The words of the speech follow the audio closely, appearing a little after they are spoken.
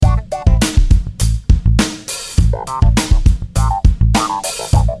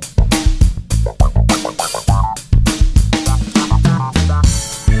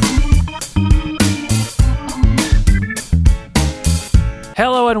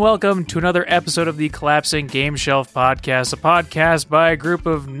and welcome to another episode of the Collapsing Game Shelf Podcast, a podcast by a group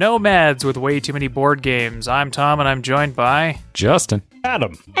of nomads with way too many board games. I'm Tom, and I'm joined by... Justin.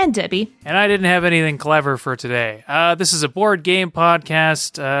 Adam. And Debbie. And I didn't have anything clever for today. This is a board game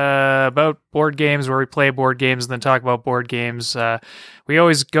podcast about board games where we play board games and then talk about board games. We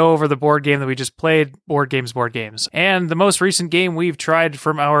always go over the board game that we just played, board games. And the most recent game we've tried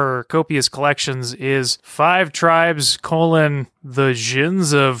from our copious collections is Five Tribes, the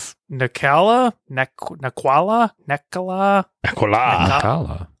Djinns of Naqala? Naqala? Naqala.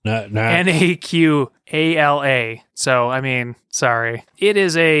 So, I mean, sorry. It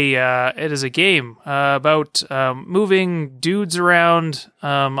is a game about moving dudes around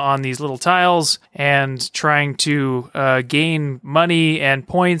on these little tiles and trying to gain money and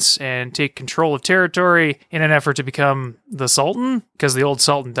points and take control of territory in an effort to become the Sultan, because the old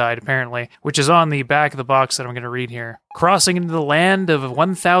Sultan died, apparently, which is on the back of the box that I'm going to read here. Crossing into the land of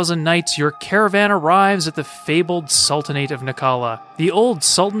 1,000 nights, your caravan arrives at the fabled Sultanate of Naqala. The old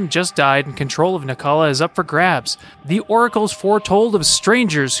Sultan just died, and control of Naqala is up for grabs. The oracles foretold of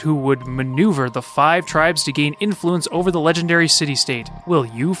strangers who would maneuver the five tribes to gain influence over the legendary city-state. Will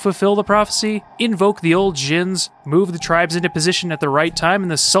you fulfill the prophecy? Invoke the old Djinns, move the tribes into position at the right time,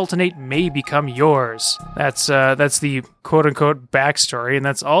 and the Sultanate may become yours. That's the quote-unquote backstory, and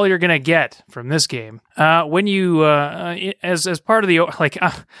that's all you're gonna get from this game. When you, as part of the,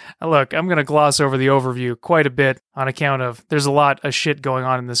 look, I'm gonna gloss over the overview quite a bit on account of there's a lot of shit going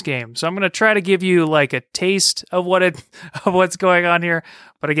on in this game. So I'm gonna try to give you like a taste of what's going on here.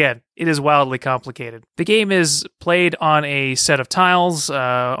 But again, it is wildly complicated. The game is played on a set of tiles.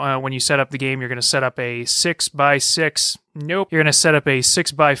 When you set up the game, you're going to set up a 6x6. Nope. You're going to set up a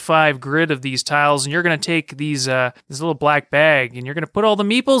 6x5 grid of these tiles, and you're going to take this little black bag, and you're going to put all the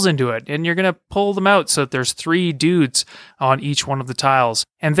meeples into it, and you're going to pull them out so that there's 3 dudes on each one of the tiles.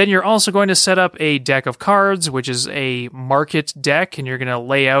 And then you're also going to set up a deck of cards, which is a market deck, and you're going to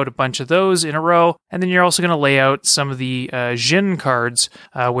lay out a bunch of those in a row. And then you're also going to lay out some of the Djinn cards,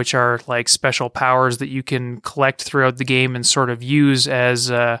 which are like special powers that you can collect throughout the game and sort of use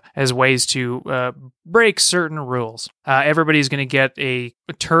as ways to break certain rules. Everybody's going to get a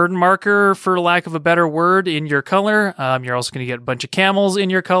turn marker, for lack of a better word, in your color. You're also going to get a bunch of camels in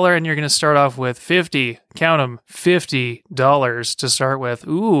your color, and you're going to start off with $50 to start with.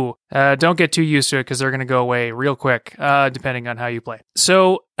 Ooh, don't get too used to it because they're going to go away real quick, depending on how you play.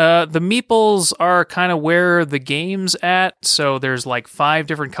 So the meeples are kind of where the game's at. So there's like 5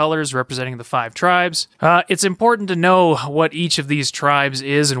 different colors representing the 5 tribes. It's important to know what each of these tribes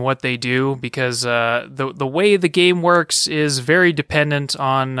is and what they do, because the way the game works is very dependent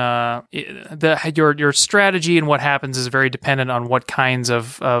on your strategy, and what happens is very dependent on what kinds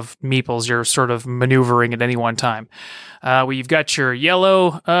of meeples you're sort of maneuvering at any one time. You've got your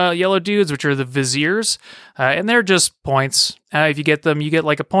yellow dudes, which are the viziers, and they're just points. If you get them, you get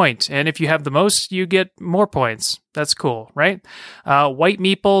like a point. And if you have the most, you get more points. That's cool, right? White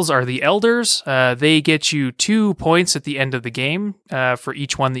meeples are the elders. They get you 2 points at the end of the game for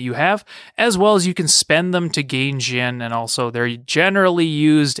each one that you have, as well as you can spend them to gain Djinn, and also they're generally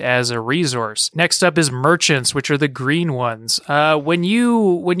used as a resource. Next up is merchants, which are the green ones. When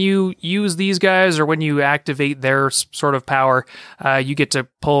you use these guys, or when you activate their sort of power, you get to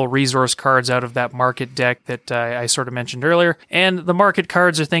pull resource cards out of that market deck that I sort of mentioned earlier. And the market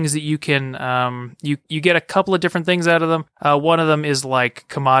cards are things that you can you get a couple of different things out of them. One of them is like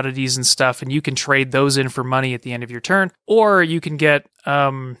commodities and stuff, and you can trade those in for money at the end of your turn, or you can get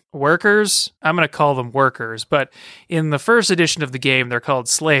workers. I'm going to call them workers, but in the first edition of the game, they're called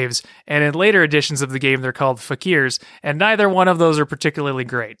slaves, and in later editions of the game, they're called fakirs, and neither one of those are particularly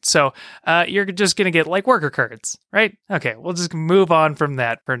great. So you're just going to get like worker cards, right? Okay, we'll just move on from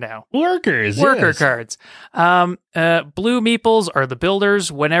that for now. Worker cards. Blue meeples are the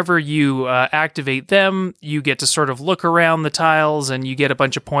builders. Whenever you activate them, you get to sort of look around the tiles, and you get a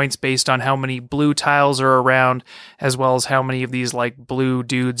bunch of points based on how many blue tiles are around, as well as how many of these like blue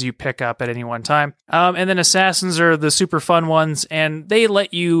dudes you pick up at any one time. And then assassins are the super fun ones, and they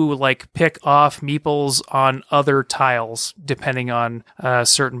let you like pick off meeples on other tiles depending on a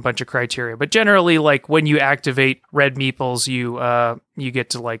certain bunch of criteria. But generally, like when you activate red meeples, you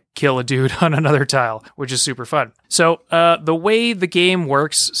get to like kill a dude on another tile, which is super fun. So the way the game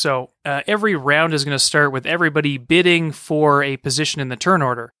works, every round is going to start with everybody bidding for a position in the turn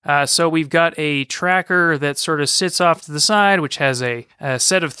order. So we've got a tracker that sort of sits off to the side, which has a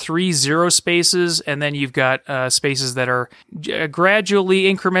set of 3 0 spaces, and then you've got spaces that are gradually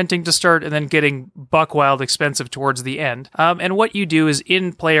incrementing to start and then getting buck wild expensive towards the end. And what you do is,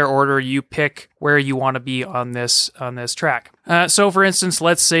 in player order, you pick where you want to be on this track. So for instance,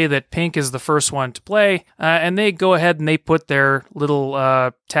 let's say that pink is the first one to play, and they go ahead and they put their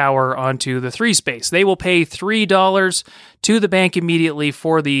little tower onto the 3 space. They will pay $3 to the bank immediately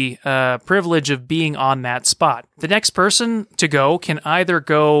for the privilege of being on that spot. The next person to go can either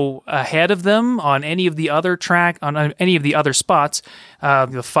go ahead of them on any of the other spots,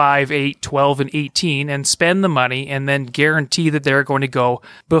 the 5, 8, 12, and 18, and spend the money and then guarantee that they're going to go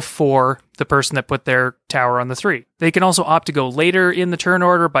before the person that put their tower on the 3. They can also opt to go later in the turn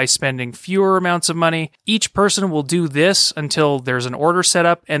order by spending fewer amounts of money. Each person will do this until there's an order set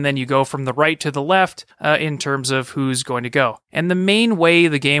up, and then you go from the right to the left in terms of who's going to go. And the main way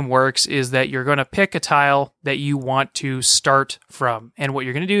the game works is that you're going to pick a tile that you want to start from. And what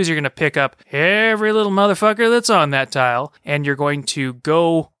you're going to do is you're going to pick up every little motherfucker that's on that tile, and you're going to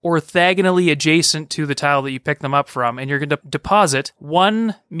go orthogonally adjacent to the tile that you picked them up from, and you're going to deposit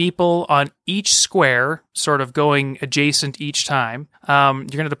 1 meeple on each square, sort of going adjacent each time. You're going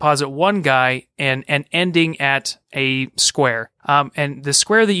to deposit 1 guy and ending at a square. And the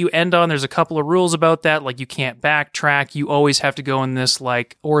square that you end on, there's a couple of rules about that, like you can't backtrack. You always have to go in this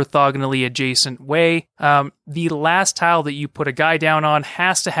like orthogonally adjacent way. The last tile that you put a guy down on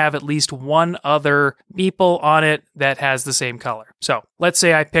has to have at least 1 other meeple on it that has the same color. So let's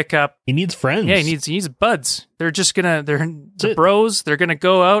say I pick up... He needs friends. Yeah, he needs buds. They're just they're the bros. They're gonna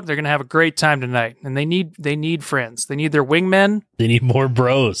go out. They're gonna have a great time tonight, and they need friends. They need their wingmen. They need more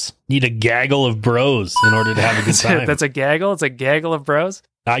bros. Need a gaggle of bros in order to have a good time. That's a gaggle. It's a gaggle of bros.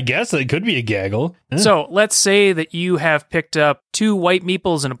 I guess it could be a gaggle. Yeah. So let's say that you have picked up 2 white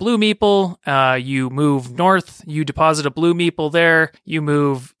meeples and a blue meeple. You move north, you deposit a blue meeple there. You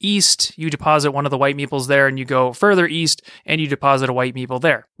move east, you deposit one of the white meeples there, and you go further east and you deposit a white meeple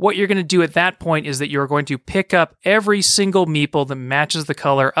there. What you're going to do at that point is that you're going to pick up every single meeple that matches the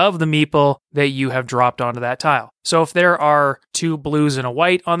color of the meeple that you have dropped onto that tile. So if there are 2 blues and a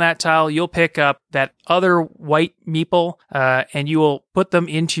white on that tile, you'll pick up that other white meeple and you will put them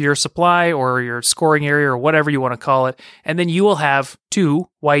into your supply or your scoring area or whatever you want to call it. And then you will have 2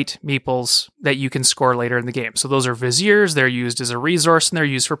 white meeples that you can score later in the game. So those are viziers, they're used as a resource, and they're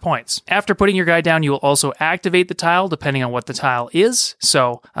used for points. After putting your guy down, you will also activate the tile depending on what the tile is.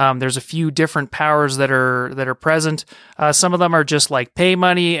 So there's a few different powers that are present. Some of them are just like pay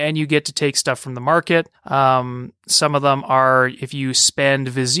money and you get to take stuff from the market. Some of them are, if you spend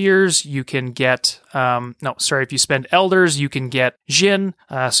viziers, you can get, if you spend elders, you can get Jin.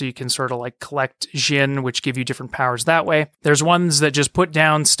 So you can sort of like collect Jin, which give you different powers that way. There's ones that just put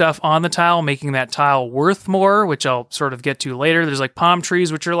down stuff on the tile, making that tile worth more, which I'll sort of get to later. There's like palm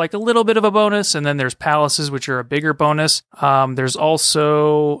trees, which are like a little bit of a bonus. And then there's palaces, which are a bigger bonus. There's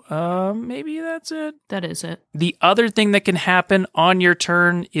also, maybe that's it. That is it. The other thing that can happen on your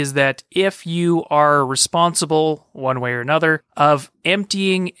turn is that if you are responsible one way or another of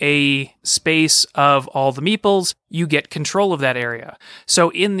emptying a space of all the meeples, you get control of that area. So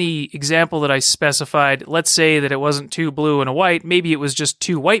in the example that I specified, let's say that it wasn't 2 blue and a white, maybe it was just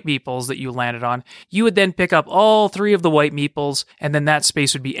 2 white meeples that you landed on. You would then pick up all 3 of the white meeples, and then that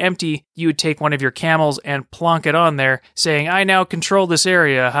space would be empty. You would take one of your camels and plonk it on there, saying, I now control this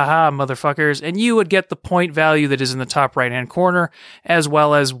area, haha, motherfuckers, and you would get the point value that is in the top right-hand corner, as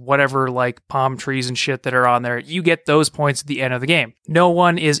well as whatever, like, palm trees and shit that are on there. You get those points at the end of the game. No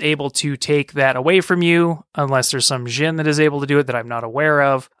one is able to take that away from you, unless there's some Jin that is able to do it that I'm not aware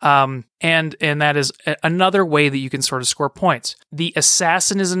of. And that is another way that you can sort of score points. The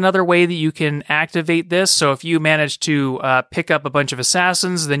assassin is another way that you can activate this. So if you manage to pick up a bunch of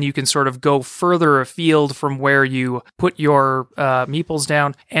assassins, then you can sort of go further afield from where you put your meeples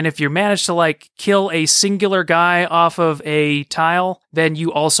down. And if you manage to like kill a singular guy off of a tile, then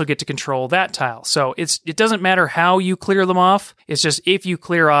you also get to control that tile. So it doesn't matter how you clear them off. It's just if you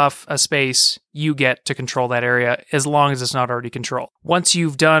clear off a space, you get to control that area as long as it's not already controlled. Once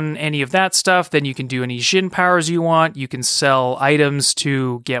you've done any of that stuff, then you can do any Jin powers you want. You can sell items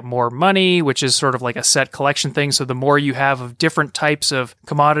to get more money, which is sort of like a set collection thing. So the more you have of different types of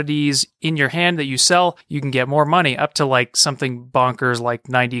commodities in your hand that you sell, you can get more money, up to like something bonkers like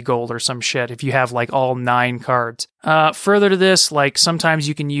 90 gold or some shit if you have like all 9 cards. Further to this, like sometimes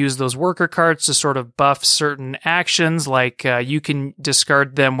you can use those worker cards to sort of buff certain actions. Like you can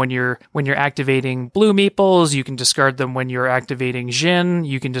discard them when you're activating blue meeples. You can discard them when you're activating Jin.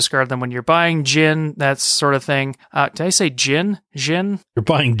 You can discard them when you're buying Jin. That sort of thing. Did I say Jin? Jin? You're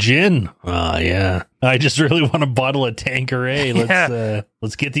buying Jin. Yeah. I just really want a bottle of Tanqueray.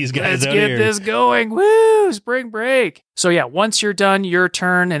 Let's get these guys out here. Let's get this going. Woo! Spring break. So yeah, once you're done your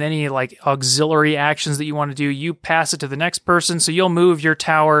turn and any like auxiliary actions that you want to do, you pass it to the next person. So you'll move your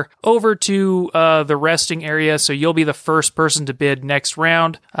tower over to the resting area. So you'll be the first person to bid next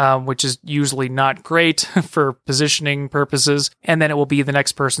round, which is usually not great for positioning purposes. And then it will be the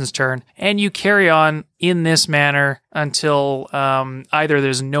next person's turn. And you carry on in this manner until either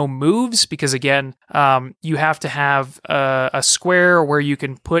there's no moves, because again, you have to have a square where you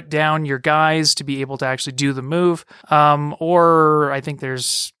can put down your guys to be able to actually do the move, or I think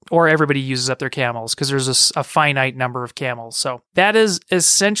or everybody uses up their camels, because there's a finite number of camels. So that is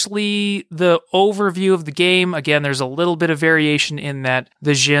essentially the overview of the game. Again, there's a little bit of variation in that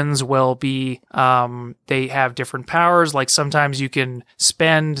the Djinns will be, they have different powers. Like sometimes you can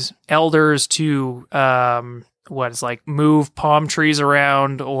spend elders to, move palm trees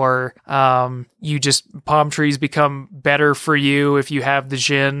around, or palm trees become better for you if you have the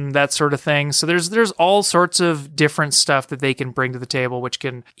Djinn, that sort of thing. So there's all sorts of different stuff that they can bring to the table, which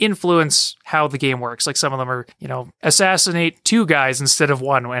can influence how the game works. Like some of them are, assassinate 2 guys instead of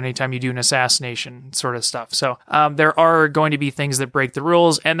 1 anytime you do an assassination sort of stuff. So there are going to be things that break the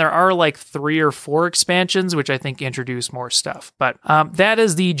rules, and there are like 3 or 4 expansions, which I think introduce more stuff. But that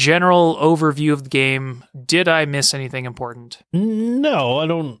is the general overview of the game. Did I miss anything important? No, I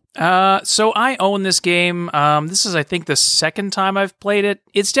don't. So I own this game. This is, I think, the second time I've played it.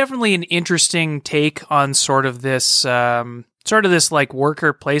 It's definitely an interesting take on sort of this like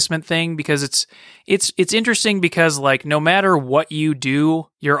worker placement thing, because it's interesting because like no matter what you do,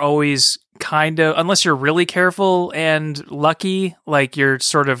 you're always kind of, unless you're really careful and lucky, like you're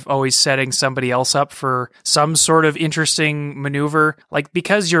sort of always setting somebody else up for some sort of interesting maneuver. Like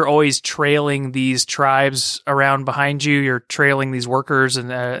because you're always trailing these tribes around behind you, you're trailing these workers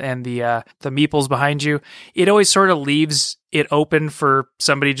and the meeples behind you. It always sort of leaves it open for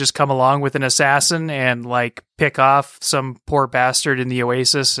somebody to just come along with an assassin and like pick off some poor bastard in the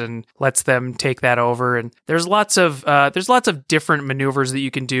oasis and lets them take that over. And there's lots of different maneuvers that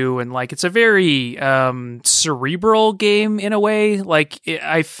you can do, and like it's a very cerebral game in a way. Like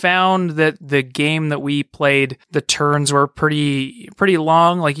I found that the game that we played, the turns were pretty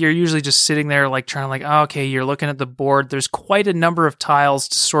long. Like you're usually just sitting there like trying to like, oh, okay, you're looking at the board. There's quite a number of tiles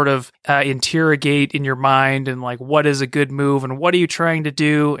to sort of interrogate in your mind, and like what is a good move and what are you trying to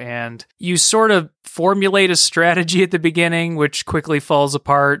do, and you sort of formulate a strategy at the beginning, which quickly falls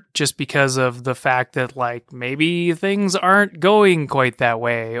apart just because of the fact that like maybe things aren't going quite that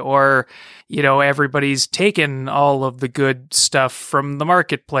way, or everybody's taken all of the good stuff from the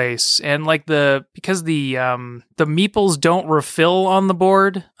marketplace, and like because the meeples don't refill on the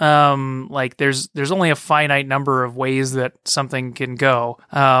board, like there's only a finite number of ways that something can go,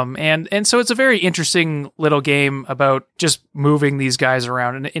 and so it's a very interesting little game about just moving these guys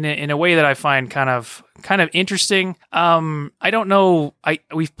around in a way that I find kind of interesting. I don't know.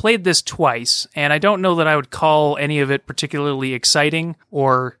 We've played this twice, and I don't know that I would call any of it particularly exciting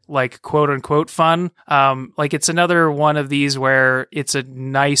or like quote unquote fun. Like it's another one of these where it's a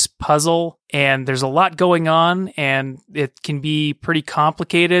nice puzzle and there's a lot going on and it can be pretty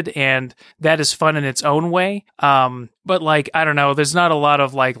complicated, and that is fun in its own way. But like, I don't know, there's not a lot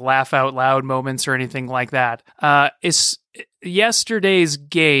of like laugh out loud moments or anything like that. Yesterday's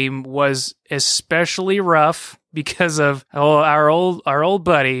game was especially rough because of our old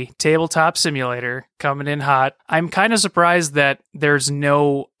buddy Tabletop Simulator coming in hot. I'm kind of surprised that there's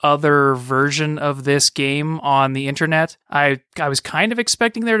no other version of this game on the internet. I was kind of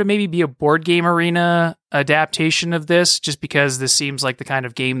expecting there to maybe be a Board Game Arena adaptation of this, just because this seems like the kind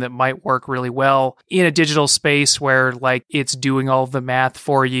of game that might work really well in a digital space where like it's doing all the math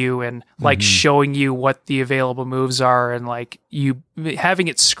for you and like showing you what the available moves are, and like you having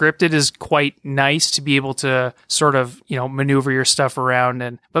it scripted is quite nice to be able to sort of, maneuver your stuff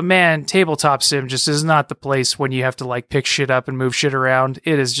around. But man, Tabletop Sim just is not the place when you have to like pick shit up and move shit around.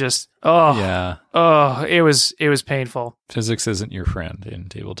 It is just it was painful. Physics isn't your friend in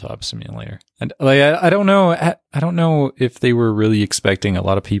Tabletop Simulator. And like I don't know if they were really expecting a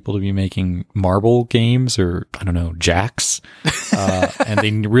lot of people to be making marble games or I don't know, jacks. And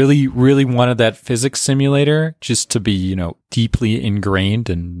they really, really wanted that physics simulator just to be, deeply ingrained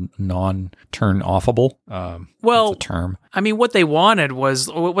and non-turn offable. Well, that's a term. I mean, what they wanted was,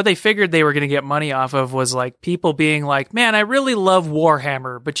 what they figured they were going to get money off of was like people being like, man, I really love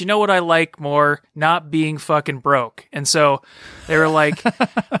Warhammer, but you know what I like more? Not being fucking broke. And so they were like,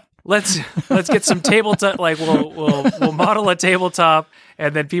 let's get some tabletop. Like we'll model a tabletop,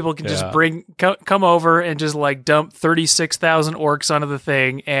 and then people can just come over and just like dump 36,000 orcs onto the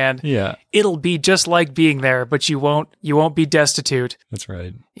thing, and it'll be just like being there, but you won't be destitute. That's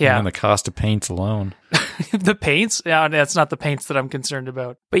right. Yeah, and the cost of paints alone. The paints? Yeah, that's not the paints that I'm concerned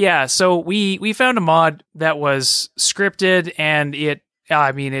about. But yeah, so we found a mod that was scripted, and it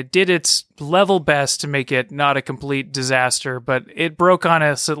did its level best to make it not a complete disaster, but it broke on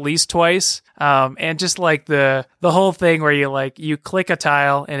us at least twice. And just like the whole thing where you click a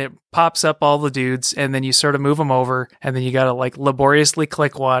tile and it pops up all the dudes, and then you sort of move them over, and then you got to like laboriously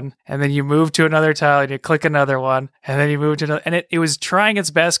click one, and then you move to another tile and you click another one, and then you move to another. And it was trying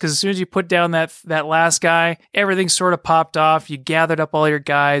its best, because as soon as you put down that last guy, everything sort of popped off. You gathered up all your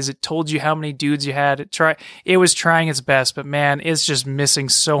guys. It told you how many dudes you had. It was trying its best, but man, it's just missing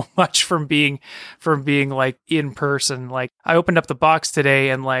so much from being like in person. Like, I opened up the box today,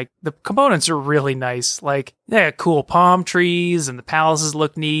 and like the components are really nice. Like, they got cool palm trees, and the palaces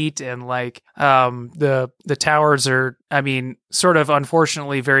look neat, and like the towers are, I mean, sort of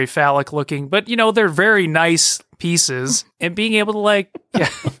unfortunately very phallic looking, but they're very nice pieces, and being able to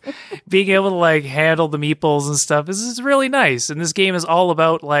handle the meeples and stuff is really nice. And this game is all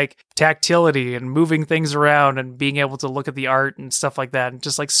about like tactility and moving things around and being able to look at the art and stuff like that. And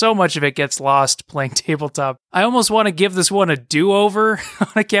just like so much of it gets lost playing tabletop. I almost want to give this one a do-over on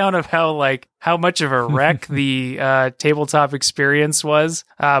account of how much of a wreck the tabletop experience was.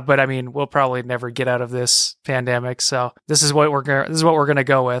 But I mean, we'll probably never get out of this pandemic, so this is what we're gonna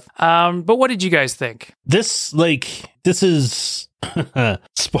go with. But what did you guys think? This is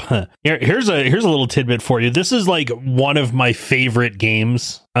here's a little tidbit for you. This is like one of my favorite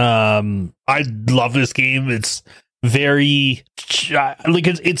games. I love this game. It's very like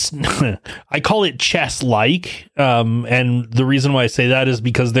it's I call it chess like, and the reason why I say that is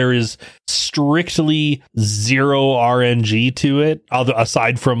because there is strictly zero RNG to it,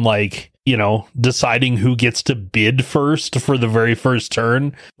 aside from like deciding who gets to bid first for the very first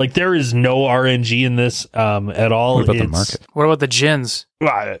turn. Like, there is no RNG in this at all. What about the market? What about the gins?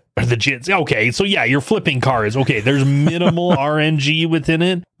 The gins. Okay, so yeah, you're flipping cards. Okay, there's minimal RNG within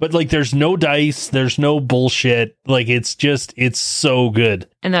it, but like there's no dice, there's no bullshit. Like, it's so good.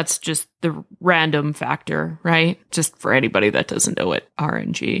 And that's just the random factor, right? Just for anybody that doesn't know what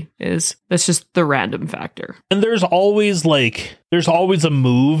RNG is, that's just the random factor. And there's always a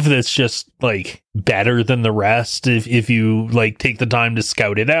move that's just like better than the rest if you like take the time to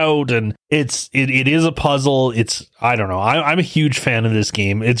scout it out. And it is a puzzle. I don't know. I'm a huge fan of this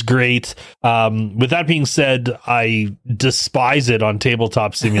game. It's great. With that being said, I despise it on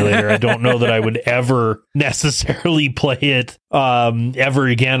Tabletop Simulator. I don't know that I would ever necessarily play it ever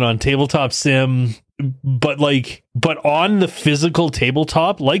again on Tabletop Sim. But on the physical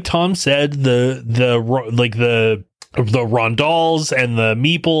tabletop, like Tom said, the rondels and the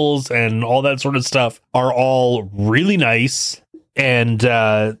meeples and all that sort of stuff are all really nice. And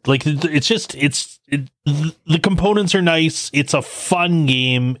the components are nice. It's a fun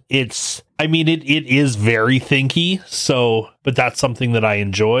game. It is very thinky, but that's something that I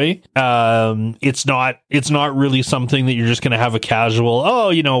enjoy. It's not really something that you're just going to have a casual,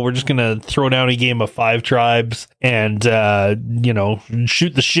 we're just going to throw down a game of 5 tribes and,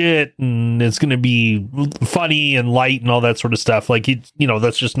 shoot the shit, and it's going to be funny and light and all that sort of stuff. Like,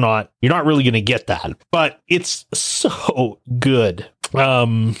 that's just not, you're not really going to get that, but it's so good.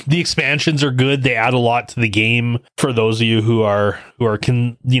 The expansions are good. They add a lot to the game for those of you who are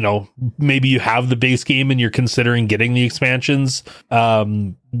maybe you have the base game and you're considering getting the expansions.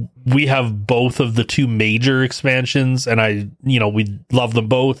 We have both of the 2 major expansions, and we love them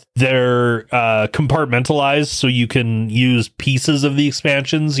both. They're compartmentalized, so you can use pieces of the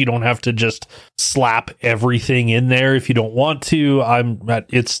expansions. You don't have to just slap everything in there if you don't want to.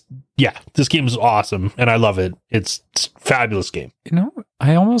 This game is awesome, and I love it. It's a fabulous game.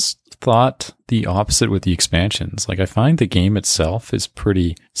 I almost thought the opposite with the expansions. Like, I find the game itself is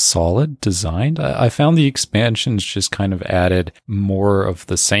pretty solid designed. I found the expansions just kind of added more of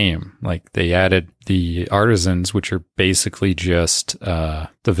the same. Like, they added the artisans, which are basically just the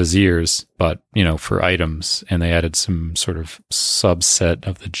viziers, but for items, and they added some sort of subset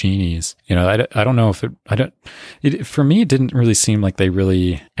of the genies. I don't know if for me, it didn't really seem like they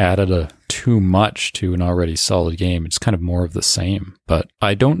really added too much to an already solid game. It's kind of more of the same. But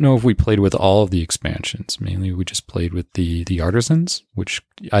I don't know if we played with all of the expansions. Mainly we just played with the artisans, which,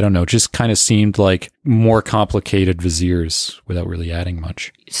 I don't know, just kind of seemed like more complicated viziers without really adding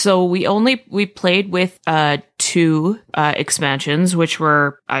much. So we played with 2 expansions, which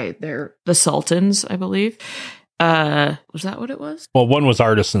were they're the sultans, I believe. Was that what it was? Well, one was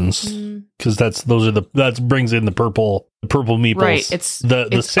artisans because that brings in the purple meeples. Right. It's the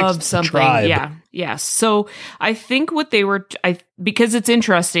sixth of something. tribe. Yeah. Yeah. So I think what they were, because it's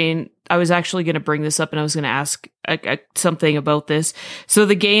interesting, I was actually going to bring this up and I was going to ask something about this. So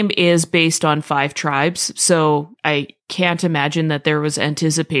the game is based on 5 tribes. So I can't imagine that there was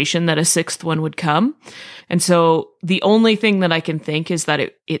anticipation that a 6th one would come. And so the only thing that I can think is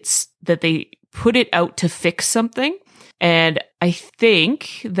that it's that they put it out to fix something. And I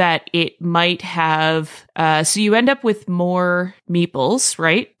think that it might have, so you end up with more meeples,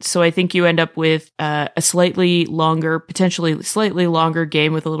 right? So I think you end up with a slightly longer, potentially slightly longer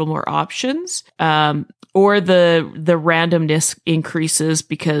game with a little more options. Or the randomness increases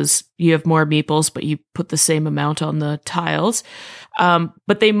because you have more meeples, but you put the same amount on the tiles.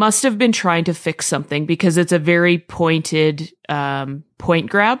 But they must have been trying to fix something because it's a very pointed point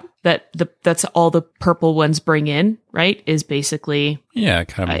grab that's all the purple ones bring in, right? Is basically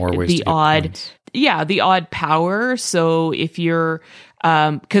kind of more ways to the get odd, points. the odd power. So if you're,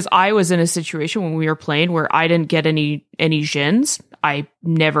 because I was in a situation when we were playing where I didn't get any gens. I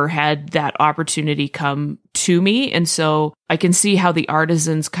never had that opportunity come to me. And so I can see how the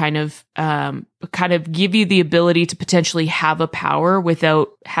artisans kind of give you the ability to potentially have a power without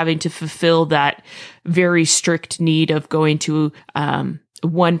having to fulfill that very strict need of going to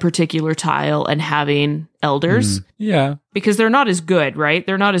one particular tile and having elders. Yeah. Because they're not as good, right?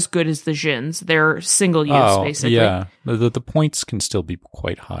 They're not as good as the Jins. They're single use, basically. Yeah. The points can still be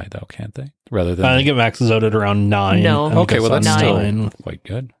quite high, though, can't they? Rather than I think it maxes out at around 9. No. I think Okay, well, that's on still 9. quite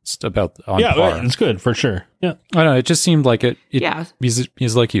good. It's about on Yeah, par. it's good for sure. Yeah. I don't know. It just seemed like it Yeah.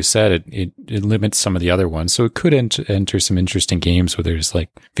 because like you said, it limits some of the other ones. So it could enter some interesting games where there's like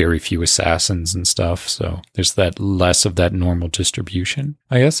very few assassins and stuff. So there's that less of that normal distribution,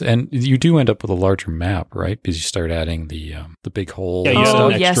 I guess. And you do end up with a larger map, right? Because you start adding the big hole. Yeah, you and add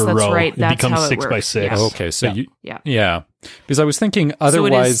stuff. an yes, extra that's row. right. It That's becomes how it 6 by works. 6. Yes. Okay, so Yeah. yeah. Because I was thinking So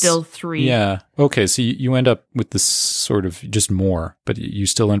otherwise, it is still 3. Yeah. Okay. So you end up with this sort of just more, but you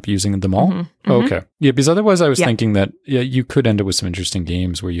still end up using them all. Mm-hmm. Okay. Yeah. Because otherwise, I was Yeah. thinking that you could end up with some interesting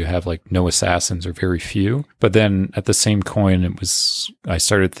games where you have like no assassins or very few. But then at the same coin, I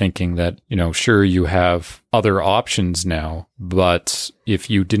started thinking that sure you have other options now, but if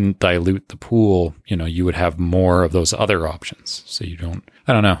you didn't dilute the pool, you would have more of those other options. So you don't.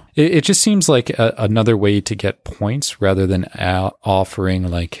 I don't know. It just seems like another way to get points rather than offering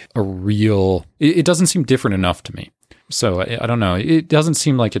like a real. It doesn't seem different enough to me. So I don't know. It doesn't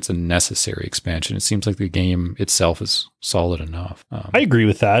seem like it's a necessary expansion. It seems like the game itself is solid enough. I agree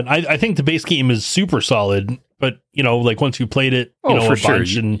with that. I think the base game is super solid, but like once you played it, for a sure.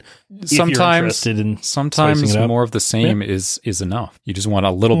 bunch, and if you're interested in sometimes spicing it up, more of the same is enough. You just want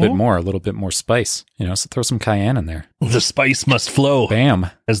a little bit more spice. So throw some cayenne in there. the spice must flow, Bam.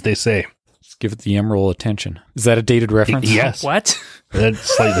 as they say. Let's give it the emerald attention. Is that a dated reference? Yes, What?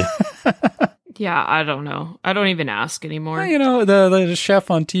 slightly. Yeah, I don't know. I don't even ask anymore. The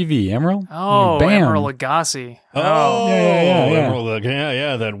chef on TV, Emerald. Oh, Bam. Emerald Lagasse. Oh, yeah. Emerald,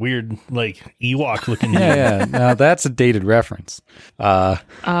 yeah, that weird like Ewok looking. Yeah. Now that's a dated reference.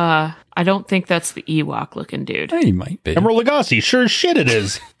 I don't think that's the Ewok looking dude. He might be. Emerald Lagasse, sure as shit it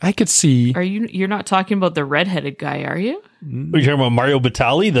is. I could see. You're not talking about the redheaded guy, are you? Are you talking about Mario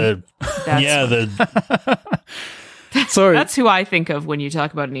Batali? Sorry. That's who I think of when you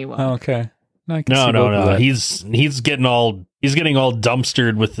talk about an Ewok. Okay. I can see both of No. that. He's getting all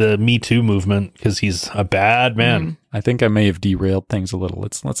dumpstered with the Me Too movement because he's a bad man. I think I may have derailed things a little.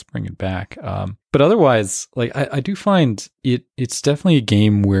 Let's bring it back. But otherwise, like I do find it's definitely a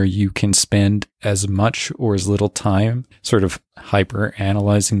game where you can spend as much or as little time sort of hyper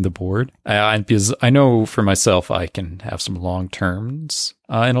analyzing the board. Because I know for myself, I can have some long terms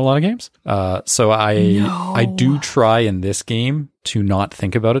in a lot of games. So I do try in this game to not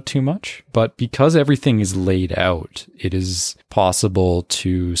think about it too much. But because everything is laid out, it is possible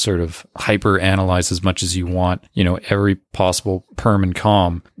to sort of hyper analyze as much as you want, every possible perm and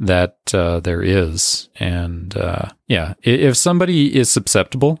com that there is. And if somebody is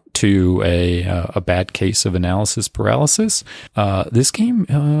susceptible to a bad case of analysis paralysis, this game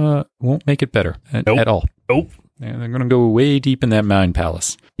won't make it better at all. Nope. They're going to go way deep in that mind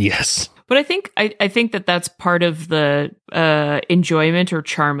palace. Yes. But I think that that's part of the enjoyment or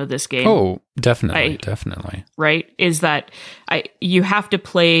charm of this game. Oh, definitely. Right? Is that you have to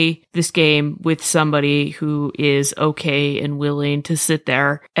play this game with somebody who is okay and willing to sit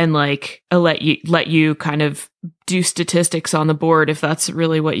there and like let you kind of do statistics on the board if that's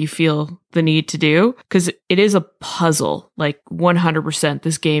really what you feel the need to do, because it is a puzzle. Like 100%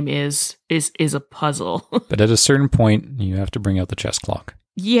 this game is a puzzle. But at a certain point you have to bring out the chess clock.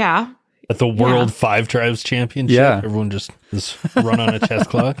 Yeah. At the World Five Tribes Championship, everyone just run on a chess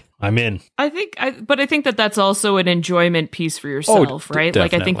clock. I'm in. I think that that's also an enjoyment piece for yourself, right? Definitely.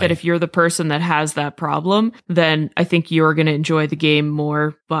 Like, I think that if you're the person that has that problem, then I think you're going to enjoy the game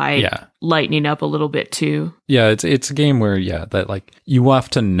more by lightening up a little bit too. Yeah, it's a game where that like you have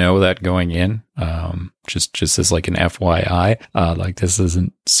to know that going in. Just as like an FYI, like this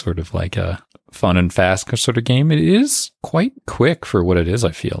isn't sort of like a fun and fast sort of game. It is quite quick for what it is.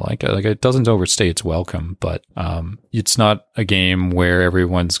 I feel like it doesn't overstay its welcome, but it's not a game where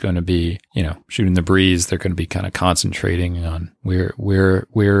everyone's going to be shooting the breeze. They're going to be kind of concentrating on where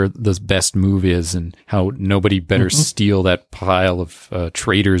the best move is and how nobody better steal that pile of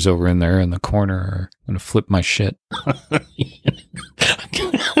traitors over in there in the corner, or I'm going to flip my shit.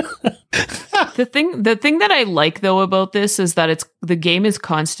 The thing that I like though about this is that the game is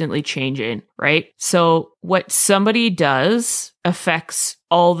constantly changing, right? So what somebody does affects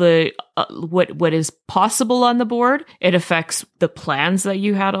all the what is possible on the board. It affects the plans that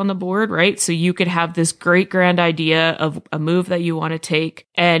you had on the board, right? So you could have this great grand idea of a move that you want to take,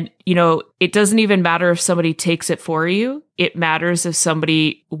 and it doesn't even matter if somebody takes it for you. It matters if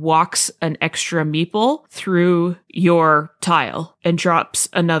somebody walks an extra meeple through your tile and drops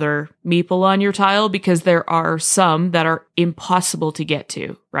another meeple on your tile, because there are some that are impossible to get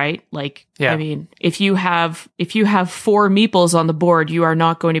to, right? Like, I mean, if you have 4 meeples on the board, you are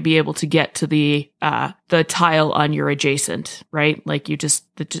not going to be able to get to the tile on your adjacent, right? Like it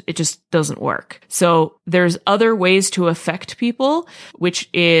just doesn't work. So there's other ways to affect people, which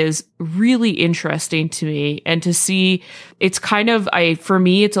is really interesting to me. And to see, it's kind of, for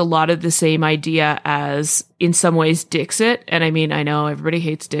me, it's a lot of the same idea as in some ways Dixit. And I mean, I know everybody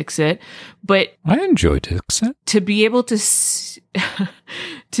hates Dixit, but I enjoy Dixit. To be able to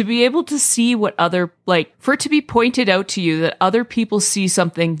see what other, like, for it to be pointed out to you that other people see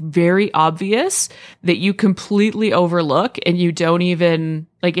something very obvious that you completely overlook and you don't even,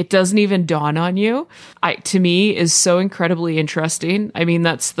 like, it doesn't even dawn on you, to me is so incredibly interesting. I mean,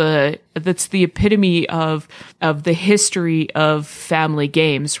 that's the epitome of the history of family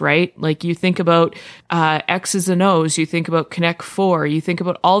games, right? Like, you think about X's and O's, you think about Connect 4, you think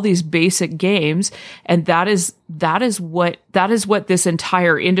about all these basic games, and that is what this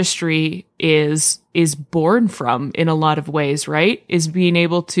entire industry is born from in a lot of ways, right? Is being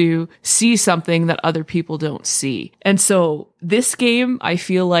able to see something that other people don't see. And so this game, I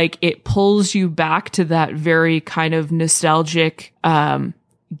feel like it pulls you back to that very kind of nostalgic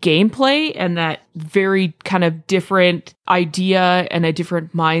gameplay and that very kind of different idea and a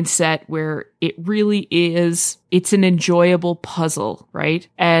different mindset where it really is, it's an enjoyable puzzle, right?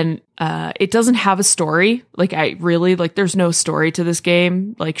 And it doesn't have a story. Like, there's no story to this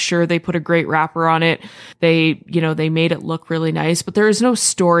game. Like, sure, they put a great wrapper on it. They made it look really nice, but there is no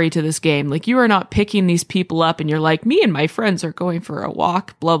story to this game. Like, you are not picking these people up and you're like, me and my friends are going for a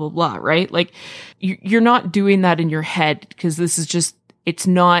walk, blah, blah, blah, right? Like, you're not doing that in your head, because this is just, it's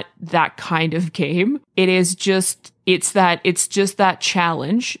not that kind of game. It's just that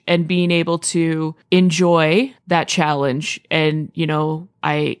challenge and being able to enjoy that challenge and,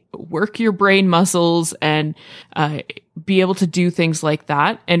 I work your brain muscles and be able to do things like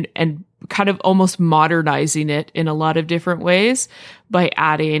that and kind of almost modernizing it in a lot of different ways by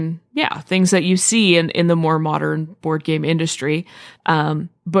adding, things that you see in the more modern board game industry.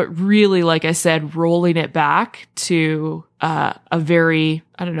 But really, like I said, rolling it back to a very,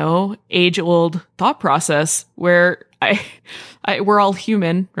 age-old thought process where we're all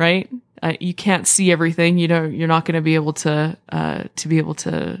human, right? You can't see everything. You're not going to be able to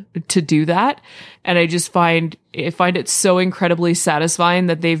do that. And I just find it so incredibly satisfying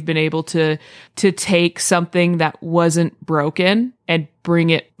that they've been able to take something that wasn't broken and bring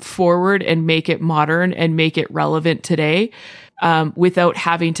it forward and make it modern and make it relevant today, without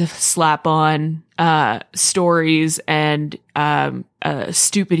having to slap on stories and and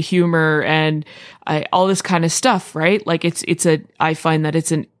stupid humor and all this kind of stuff, right? Like I find that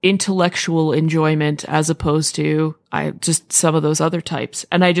it's an intellectual enjoyment as opposed to just some of those other types.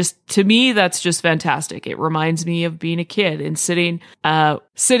 And to me, that's just fantastic. It reminds me of being a kid and sitting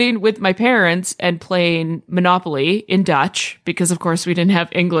with my parents and playing Monopoly in Dutch, because of course we didn't have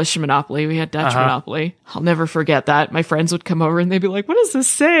English Monopoly. We had Dutch Monopoly. I'll never forget that. My friends would come over and they'd be like, "What does this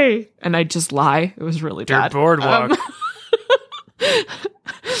say?" And I'd just lie. It was really bad. Boardwalk.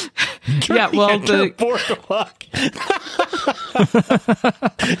 Yeah, well, the boardwalk.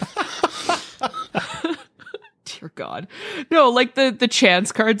 Dear God. No, like the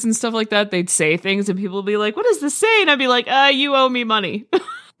chance cards and stuff like that, they'd say things and people would be like, "What does this say?" And I'd be like, "You owe me money."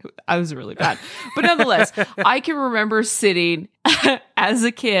 I was really bad. But nonetheless, I can remember sitting as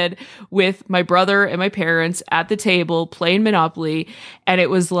a kid with my brother and my parents at the table playing Monopoly. And it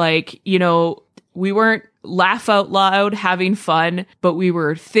was like, we weren't laugh out loud having fun, but we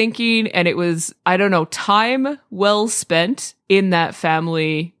were thinking, and it was, I don't know, time well spent in that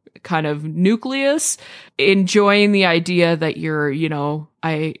family kind of nucleus, enjoying the idea that you're,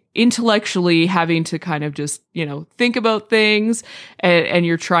 intellectually having to kind of just, think about things, and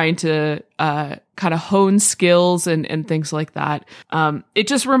you're trying to kind of hone skills and things like that. It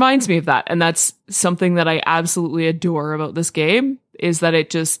just reminds me of that. And that's something that I absolutely adore about this game, is that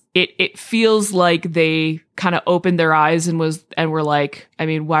it feels like they kind of opened their eyes and were like, I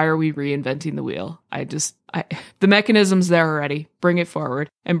mean, why are we reinventing the wheel? The mechanism's there already. Bring it forward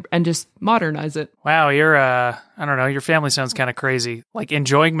and just modernize it. Wow, I don't know, your family sounds kind of crazy. Like,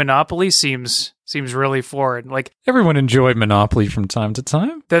 enjoying Monopoly seems really foreign. Like, everyone enjoyed Monopoly from time to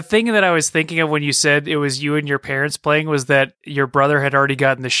time. the thing that I was thinking of when you said it was you and your parents playing was that your brother had already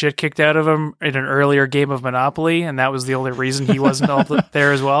gotten the shit kicked out of him in an earlier game of Monopoly, and that was the only reason he wasn't all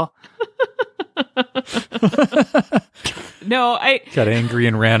there as well. No, I Got angry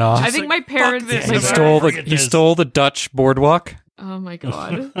and ran off. think my parents He stole the Dutch boardwalk. Oh my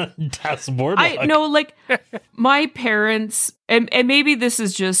God. That's boardwalk. I know, like, my parents, and maybe this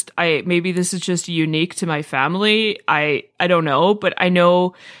is just unique to my family. I don't know, but I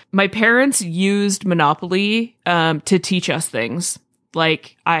know my parents used Monopoly to teach us things.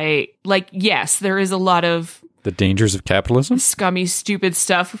 Yes, there is a lot of The dangers of capitalism? scummy, stupid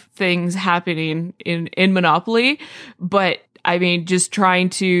things happening in Monopoly, but I mean, just trying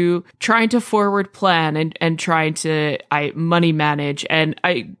to forward plan and trying to money manage, and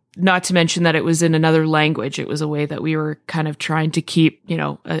not to mention that it was in another language. It was a way that we were kind of trying to keep,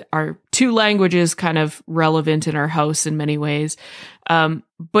 our two languages kind of relevant in our house in many ways.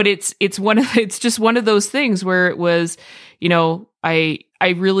 But it's just one of those things where it was, I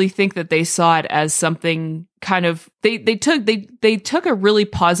really think that they saw it as something kind of, they took a really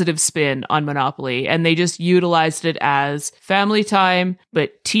positive spin on Monopoly, and they just utilized it as family time,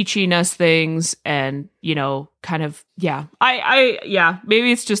 but teaching us things and, kind of, yeah.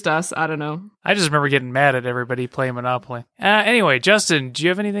 Maybe it's just us. I don't know. I just remember getting mad at everybody playing Monopoly. Anyway, Justin, do you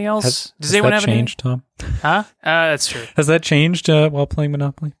have anything else? Does has anyone that have changed, Tom? Huh? That's true. Has that changed while playing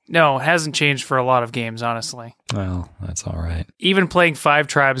Monopoly? No, it hasn't changed for a lot of games, honestly. Well, that's all right. Even playing Five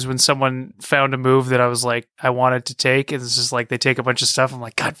Tribes, when someone found a move that I was like, I wanted to take, it's just like they take a bunch of stuff. I'm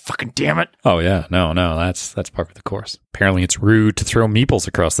like, God fucking damn it. Oh yeah, no, that's part of the course. Apparently, it's rude to throw meeples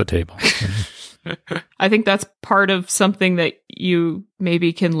across the table. I think that's part of something that you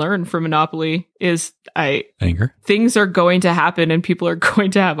maybe can learn from Monopoly is anger. Things are going to happen and people are going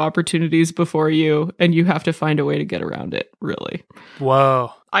to have opportunities before you, and you have to find a way to get around it, really.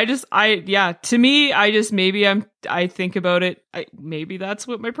 Whoa. To me, I think about it. Maybe that's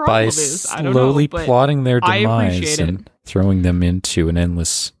what my problem By is. I don't know. slowly But plotting their I demise appreciate it. and throwing them into an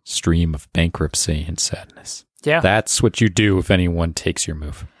endless stream of bankruptcy and sadness. Yeah. That's what you do if anyone takes your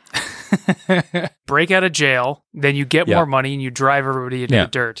move. Break out of jail, then you get Yeah. more money and you drive everybody into Yeah.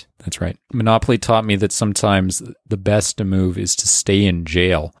 the dirt. That's right. Monopoly taught me that sometimes the best move is to stay in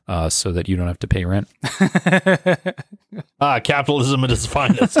jail so that you don't have to pay rent. Capitalism at its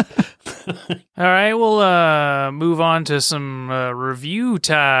finest. All right, we'll move on to some review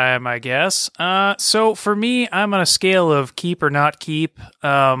time, I guess. So for me, I'm on a scale of keep or not keep.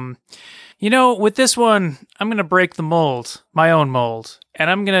 With this one, I'm going to break the mold, my own mold, and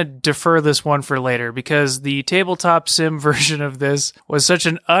I'm going to defer this one for later because the tabletop sim version of this was such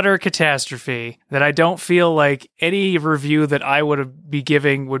an utter catastrophe that I don't feel like any review that I would be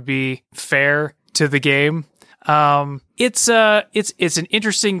giving would be fair to the game. It's an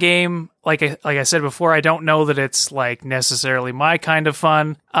interesting game. Like I said before, I don't know that it's like necessarily my kind of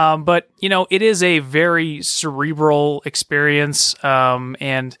fun. But it is a very cerebral experience.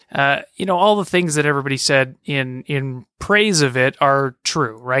 And all the things that everybody said in praise of it are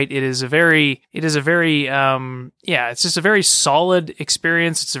true, right? It's just a very solid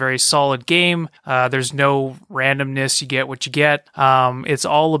experience. It's a very solid game. There's no randomness. You get what you get. It's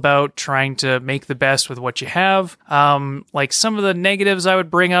all about trying to make the best with what you have. Like some of the negatives I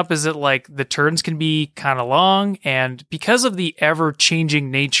would bring up is that like the turns can be kind of long, and because of the ever-changing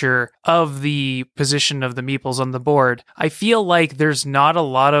nature of the position of the meeples on the board, I feel like there's not a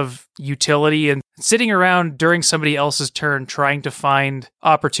lot of utility in sitting around during somebody else's turn trying to find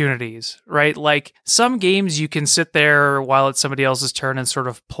opportunities, right? Like some games you can sit there while it's somebody else's turn and sort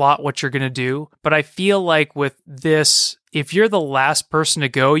of plot what you're going to do. But I feel like with this, if you're the last person to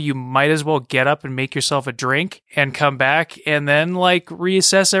go, you might as well get up and make yourself a drink and come back and then like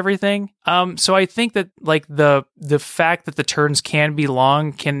reassess everything. So I think that like the fact that the turns can be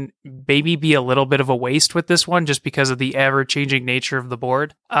long can maybe be a little bit of a waste with this one, just because of the ever-changing nature of the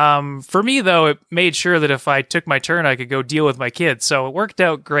board. For me though, it made sure that if I took my turn, I could go deal with my kids. So it worked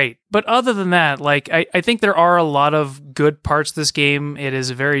out great. But other than that, like I think there are a lot of good parts to this game. It is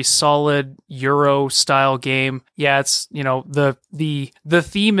a very solid Euro style game. Yeah, it's the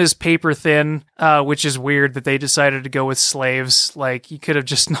theme is paper thin, which is weird that they decided to go with slaves. Like you could have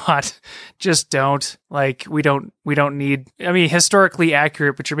just don't. Like we don't need. I mean, historically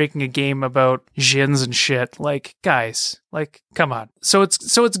accurate, but you're making a game about djinns and shit. Like guys, like come on. So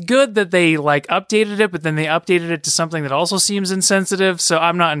it's good that they like updated it, but then they updated it to something that also seems insensitive. So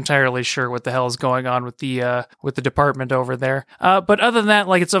I'm not entirely sure what the hell is going on with the department over there. But other than that,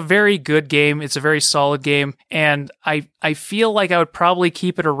 like it's a very good game. It's a very solid game, and I feel like I would probably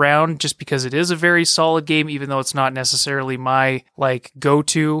keep it around just because it is a very solid game, even though it's not necessarily my like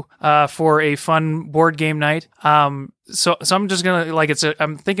go-to for a fun board game night. So I'm just gonna like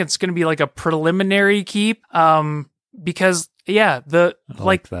I'm thinking it's gonna be like a preliminary keep. Because yeah, the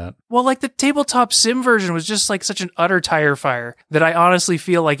like that. Well, like the tabletop sim version was just like such an utter tire fire that I honestly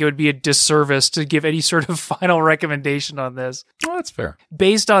feel like it would be a disservice to give any sort of final recommendation on this. Well, that's fair.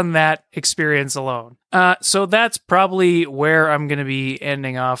 Based on that experience alone. So that's probably where I'm going to be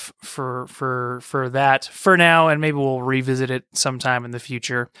ending off for that for now, and maybe we'll revisit it sometime in the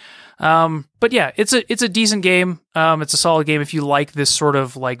future. But yeah, it's a decent game. It's a solid game if you like this sort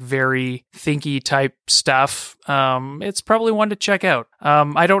of like very thinky type stuff. It's probably one to check out.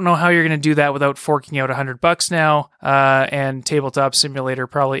 I don't know how you're going to do that without forking out $100 now. And Tabletop Simulator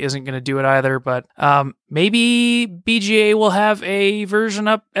probably isn't going to do it either, but maybe BGA will have a version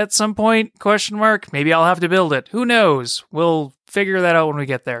up at some point, ? Maybe I'll have to build it. Who knows? We'll figure that out when we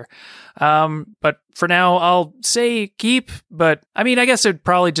get there. But for now, I'll say keep, but I mean, I guess it'd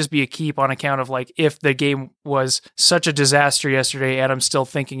probably just be a keep on account of like, if the game was such a disaster yesterday and I'm still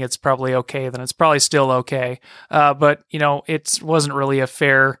thinking it's probably okay, then it's probably still okay. But it wasn't really a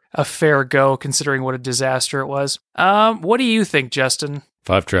fair go considering what a disaster it was. What do you think, Justin?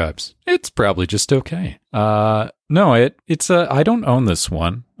 5 Tribes. It's probably just okay. No, it's I don't own this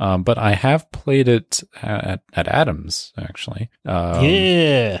one, but I have played it at Adams actually.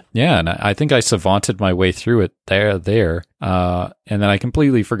 Yeah, and I think I savanted my way through it there, and then I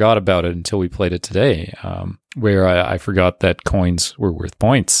completely forgot about it until we played it today, where I forgot that coins were worth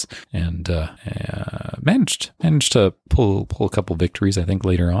points, and managed to pull a couple victories, I think,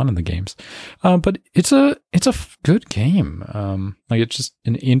 later on in the games. But it's a good game. Like it's just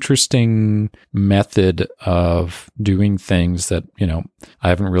an interesting method of doing things that I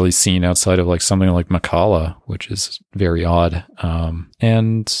haven't really seen outside of like something like Macala, which is very odd.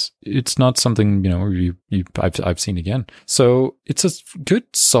 And it's not something I've seen again. So it's a good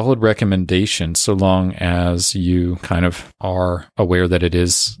solid recommendation, so long as you kind of are aware that it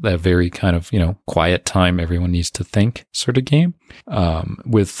is that very kind of quiet time everyone needs to think sort of game.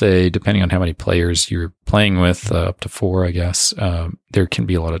 With depending on how many players you're playing with, up to 4, I guess, there can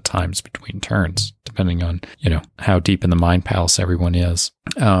be a lot of times between turns, depending on, how deep in the mind palace everyone is.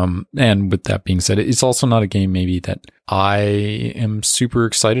 And with that being said, it's also not a game maybe that I am super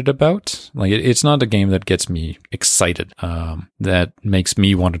excited about. Like it's not a game that gets me excited, that makes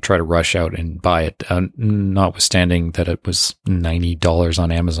me want to try to rush out and buy it, notwithstanding that it was $90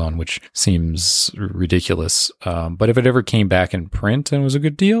 on Amazon, which seems ridiculous. But if it ever came back in print and was a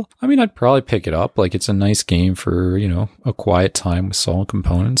good deal, I mean, I'd probably pick it up. Like it's a nice game for, a quiet time with solid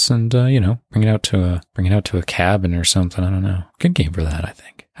components and, bring it out to a cabin or something. I don't know. Good game for that, I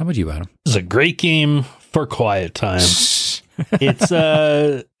think. How about you, Adam? It's a great game for quiet time. It's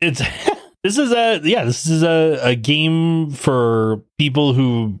This is a game for people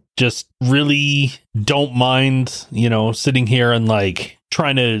who just really don't mind, sitting here and like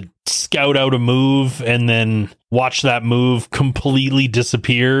trying to scout out a move and then watch that move completely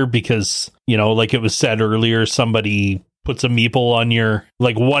disappear because, like it was said earlier, somebody puts a meeple on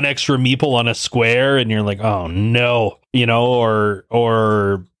one extra meeple on a square and you're like, oh no, it's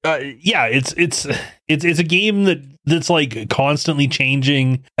a game that's like constantly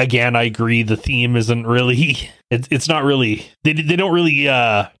changing. Again, I agree. The theme isn't really, it's not really, they don't really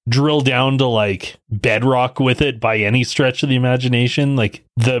drill down to like bedrock with it by any stretch of the imagination. Like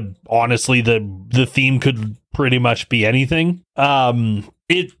the theme could pretty much be anything.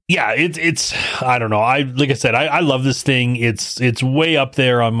 It's I don't know. I love this thing. It's way up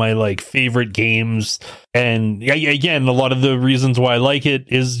there on my like favorite games. And again, a lot of the reasons why I like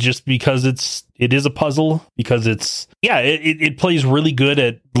it is just because it is a puzzle, because it plays really good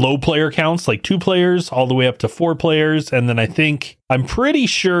at low player counts, like 2 players all the way up to 4 players. And then I'm pretty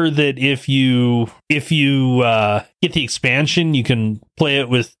sure that if you get the expansion, you can play it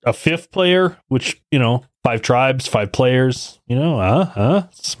with a 5th player, which, 5 tribes, 5 players,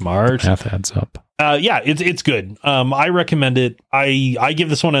 smart. Math adds up. It's good. I recommend it. I give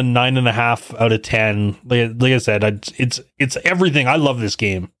this one a 9.5 out of 10. Like I said, it's everything. I love this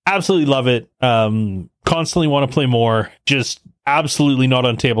game. Absolutely love it. Constantly want to play more. Just absolutely not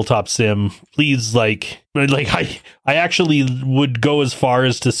on tabletop sim. Please, I actually would go as far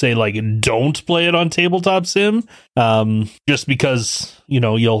as to say don't play it on tabletop sim. Just because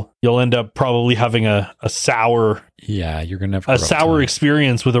you'll end up probably having a sour. Yeah, you're gonna have a sour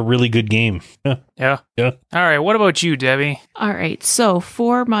experience with a really good game. Yeah. All right. What about you, Debbie? All right. So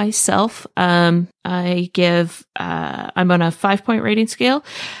for myself, I give I'm on a 5-point rating scale.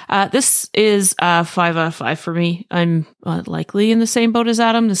 This is 5 out of 5 for me. I'm likely in the same boat as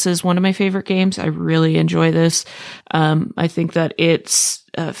Adam. This is one of my favorite games. I really enjoy this. I think that it's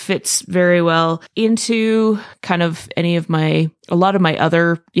fits very well into kind of a lot of my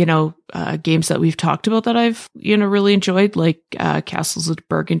other, games that we've talked about that I've, really enjoyed, like Castles of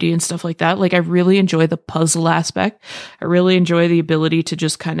Burgundy and stuff like that. Like I really enjoy the puzzle aspect. I really enjoy the ability to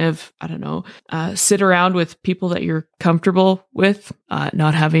just kind of, sit around with people that you're comfortable with,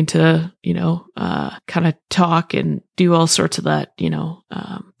 not having to, kind of talk and do all sorts of that,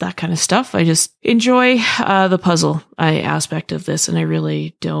 that kind of stuff. I just enjoy the puzzle aspect of this, and I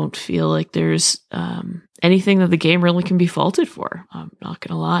really don't feel like there's anything that the game really can be faulted for. I'm not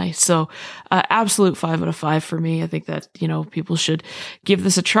going to lie. So absolute 5 out of 5 for me. I think that, people should give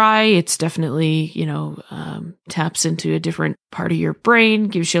this a try. It's definitely, taps into a different part of your brain,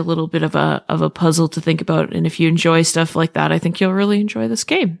 gives you a little bit of a puzzle to think about. And if you enjoy stuff like that, I think you'll really enjoy this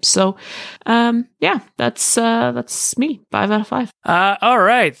game. So, that's me. 5 out of 5. All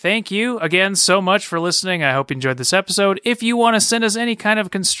right. Thank you again so much for listening. I hope you enjoyed this episode. If you want to send us any kind of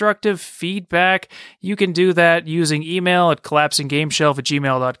constructive feedback, you can do that using email at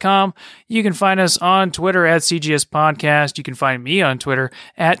collapsinggameshelf@gmail.com. You can find us on Twitter at CGS Podcast. You can find me on Twitter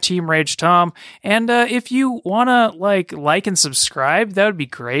at Team Rage Tom. And if you want to like and subscribe, that would be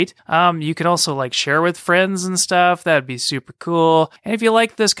great. You can also share with friends and stuff. That'd be super cool. And if you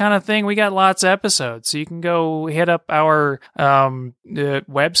like this kind of thing, we got lots of episodes. So you can go hit up our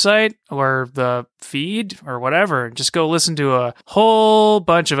website or the feed or whatever. Just go listen to a whole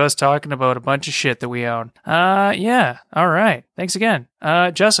bunch of us talking about a bunch of shit that we own. Yeah. All right. Thanks again.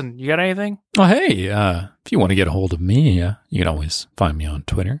 Justin, you got anything? Oh, hey, if you want to get a hold of me, you can always find me on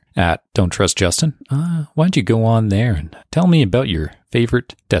Twitter at Don't Trust Justin. Why don't you go on there and tell me about your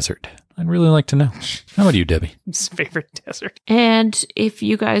favorite desert? I'd really like to know. How about you, Debbie? His favorite desert. And if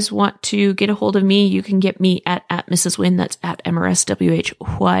you guys want to get a hold of me, you can get me at Mrs. Wynn. That's at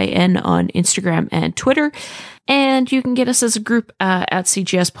MRSWHYN on Instagram and Twitter. And you can get us as a group at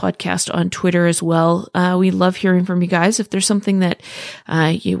CGS Podcast on Twitter as well. We love hearing from you guys. If there's something that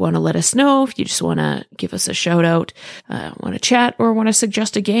you want to let us know, if you just want to give us a shout out, want to chat, or want to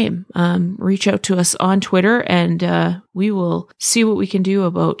suggest a game, reach out to us on Twitter, and we will see what we can do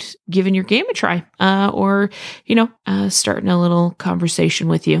about giving your game a try, or starting a little conversation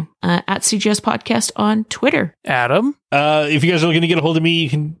with you at CGS Podcast on Twitter. Adam? If you guys are looking to get a hold of me, you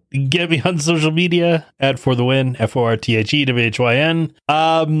can get me on social media at For The Win, FORTHEWHYN.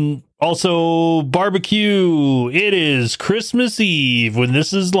 Also, barbecue. It is Christmas Eve when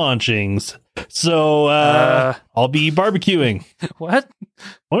this is launching. So, I'll be barbecuing. What?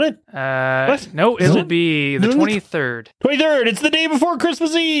 Won't it? What? No, Isn't it'll it? be the 23rd, 23rd. It's the day before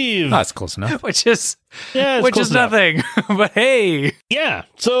Christmas Eve. That's close enough. which is Which is nothing. But hey, Yeah,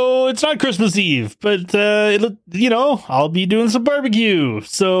 so it's not Christmas Eve, but I'll be doing some barbecue.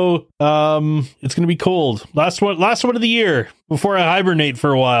 So it's gonna be cold. Last one of the year before I hibernate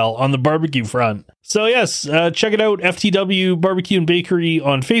for a while on the barbecue front. So yes, check it out, FTW Barbecue and Bakery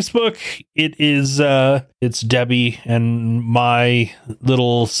on Facebook. It is it's Debbie and my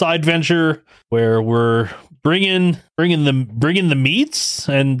little side venture where we're bringing the meats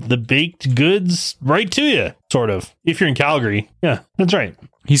and the baked goods right to you, sort of. If you're in Calgary, yeah, that's right.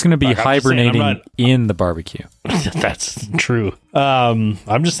 He's going to be Look, I'm just saying, hibernating in the barbecue. That's true.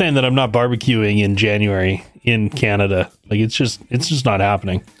 I'm just saying that I'm not barbecuing in January in Canada. Like it's just not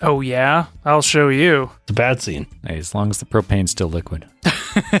happening. oh yeah, I'll show you. It's a bad scene. Hey, as long as the propane's still liquid.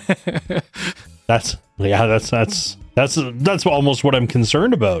 That's almost what I'm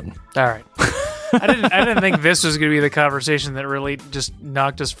concerned about. All right. I didn't think this was going to be the conversation that really just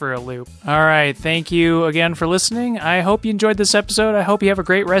knocked us for a loop. All right. Thank you again for listening. I hope you enjoyed this episode. I hope you have a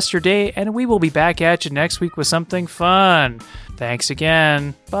great rest of your day, and we will be back at you next week with something fun. Thanks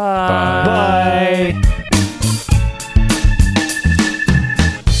again. Bye. Bye.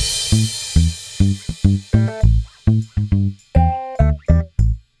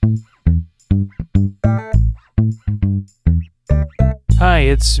 Hi,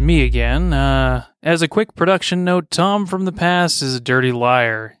 it's me again. As a quick production note, Tom from the past is a dirty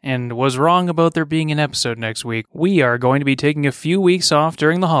liar and was wrong about there being an episode next week. We are going to be taking a few weeks off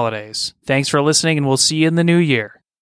during the holidays. Thanks for listening, and we'll see you in the new year.